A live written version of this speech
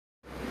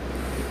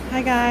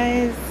Hi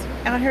guys,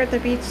 out here at the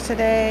beach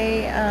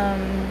today.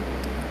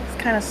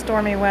 It's kind of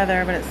stormy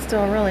weather, but it's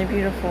still really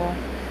beautiful.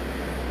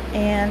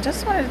 And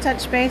just wanted to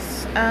touch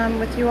base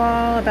with you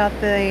all about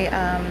the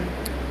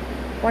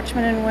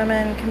Watchmen and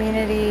Women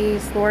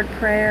Communities Lord's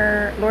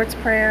Prayer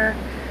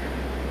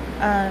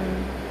um,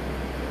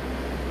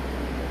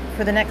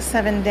 for the next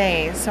 7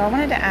 days. So I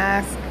wanted to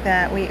ask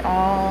that we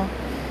all,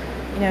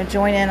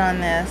 join in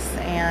on this,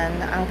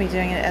 and I'll be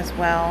doing it as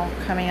well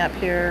coming up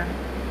here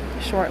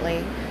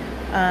shortly.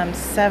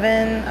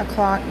 7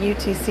 o'clock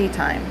UTC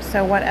time.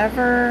 So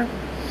whatever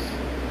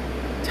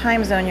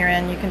time zone you're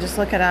in, you can just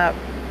look it up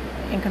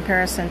in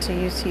comparison to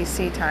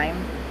UTC time.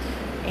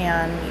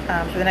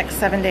 And for the next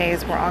 7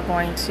 days, we're all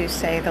going to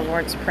say the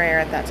Lord's Prayer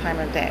at that time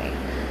of day.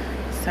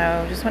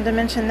 So just wanted to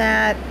mention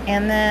that.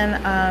 And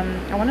then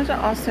I wanted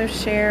to also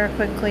share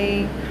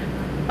quickly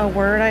a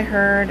word I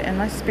heard in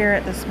my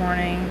spirit this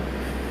morning,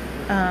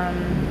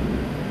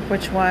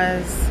 which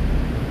was,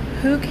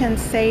 "Who can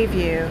save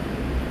you?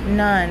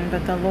 None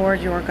but the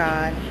Lord your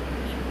God."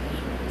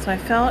 So I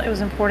felt it was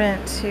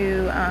important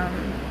to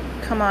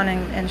come on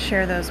and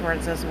share those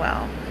words as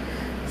well.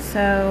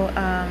 So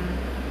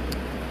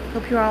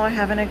hope you all are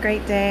having a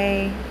great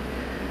day,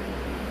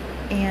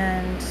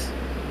 and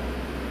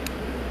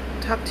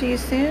talk to you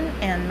soon,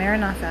 and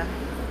Maranatha.